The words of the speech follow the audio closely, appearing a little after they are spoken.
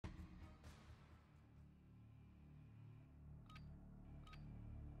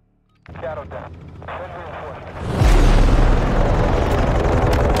Shadow down. Send reinforcements.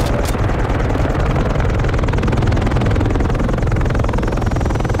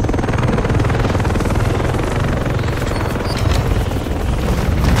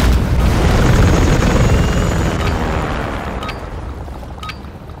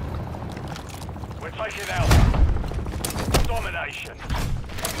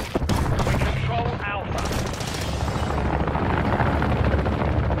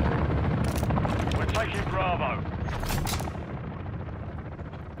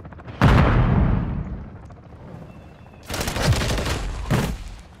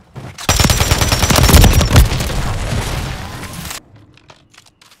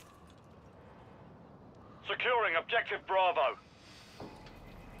 Securing objective Bravo.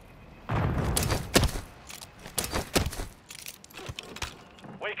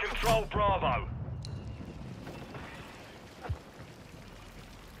 We control Bravo.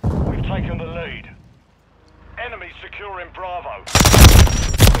 We've taken the lead. Enemy securing Bravo.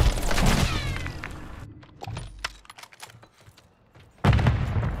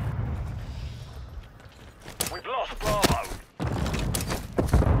 We've lost Bravo.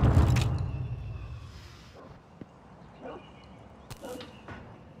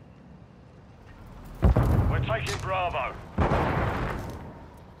 We're taking Bravo.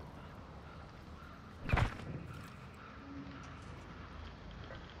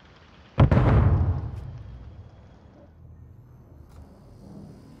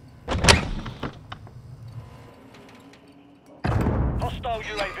 Hostile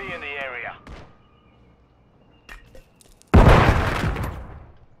UAV in the area.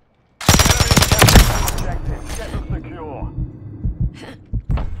 Enemy objective. Get them secure.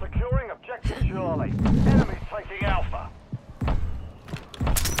 Securing objective Charlie. Enemy taking Alpha.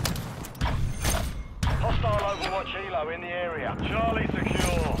 Hostile Overwatch Helo in the area. Charlie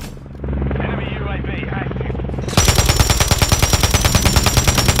secure. Enemy UAV active.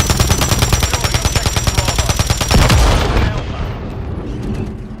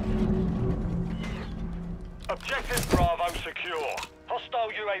 Objective Bravo secure.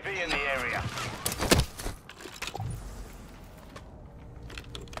 Hostile UAV in the area.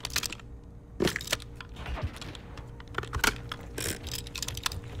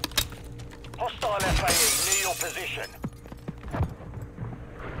 Hostile FAE near your position.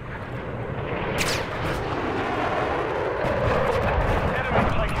 Enemy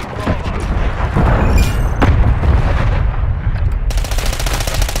taking Bravo.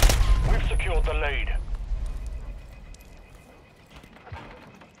 We've secured the lead.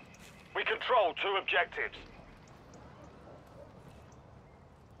 We control 2 objectives.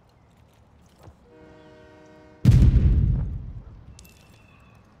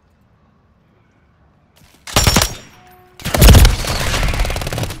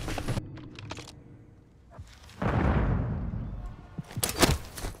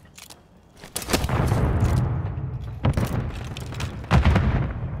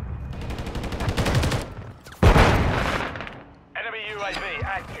 Enemy UAV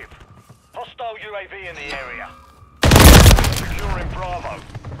active. Hostile UAV in the area. Securing Bravo.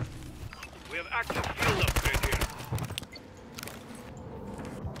 We have active field upgrade here.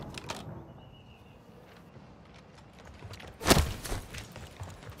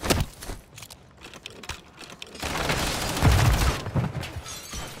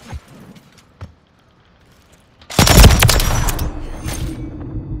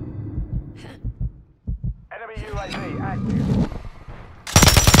 Enemy UAV active.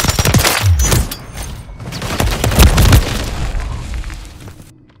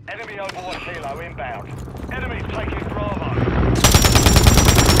 Enemy Overwatch Helo inbound. Enemies taking Bravo.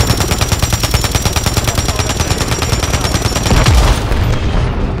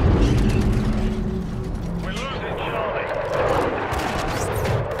 We're losing Charlie.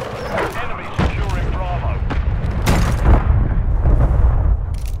 Enemy securing Bravo.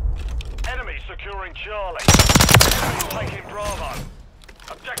 Enemy securing Charlie. Enemy taking Bravo.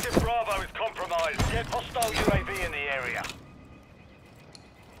 Objective Bravo is compromised. Get hostile UAV in the area.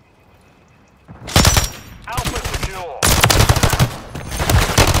 Alpha secure.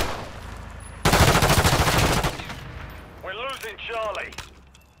 We're losing Charlie.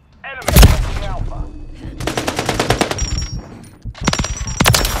 Enemy taking Alpha.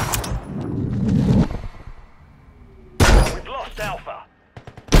 We've lost Alpha.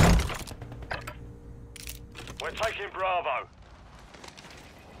 We're taking Bravo.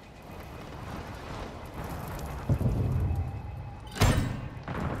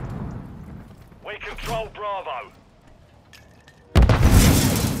 We control Bravo.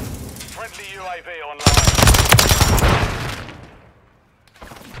 Friendly UAV online.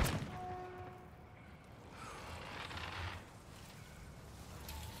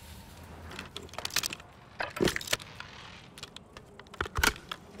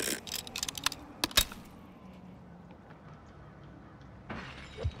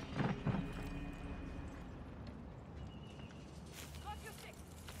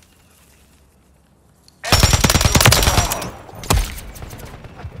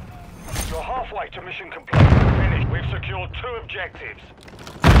 Sector mission complete. Finished. We've secured 2 objectives.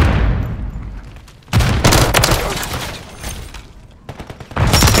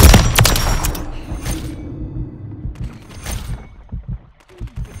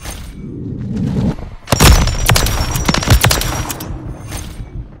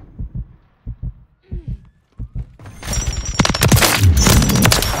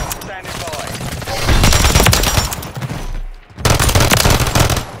 Standing by.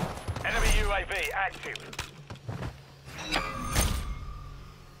 Enemy UAV active.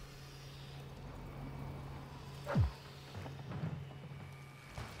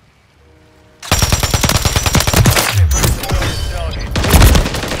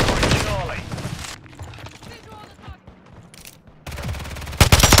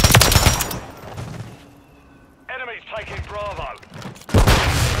 Enemies taking Bravo.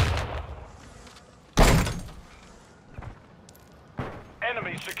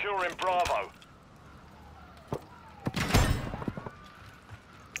 Enemy securing Bravo.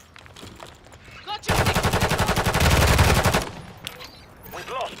 Gotcha! We've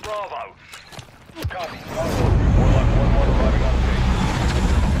lost Bravo. Copy. Warlock 1-1 arriving on station.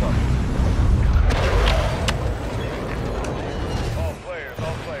 All players,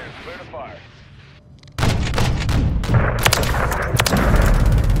 clear to fire.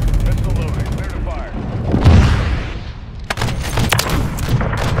 Pistol loading, clear to fire.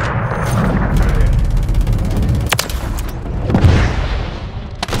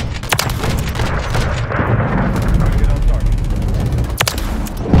 Get on target.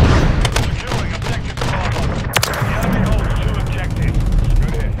 Securing objective Bravo. The enemy holds 2 objectives.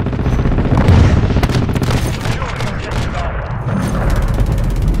 Good hit. Securing objective Alpha.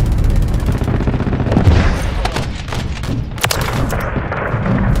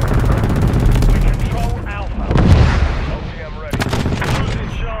 We control Alpha. LTM ready.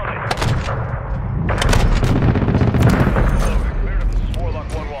 Losing Charlie. Loading, clear to Warlock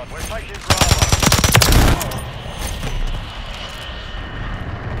 1-1. We're taking Bravo.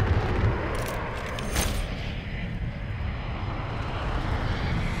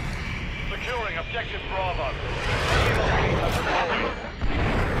 Securing objective Bravo.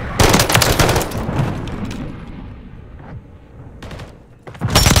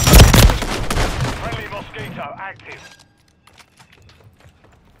 Friendly Mosquito active.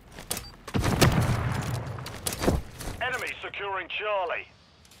 Enemy securing Charlie.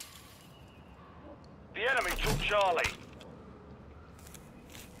 The enemy took Charlie.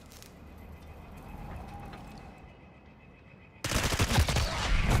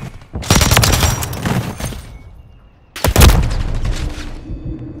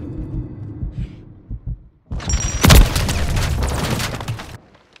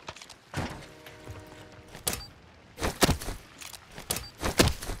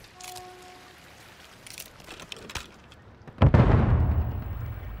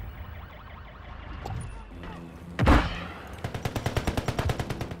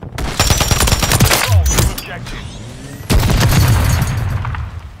 Control 2 objectives.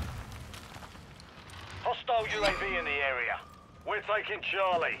 Hostile UAV in the area. We're taking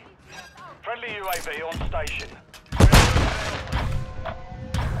Charlie. Friendly UAV on station.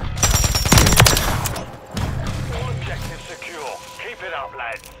 All objectives secure. Keep it up,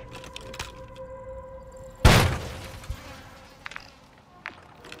 lads.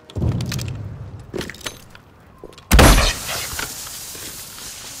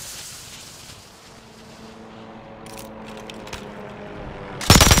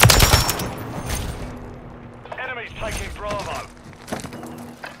 Enemies taking Bravo.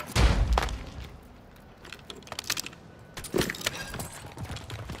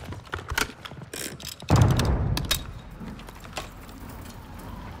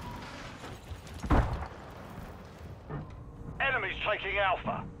 Enemies taking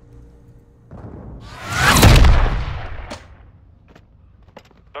Alpha.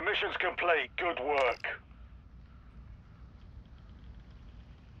 The mission's complete. Good work.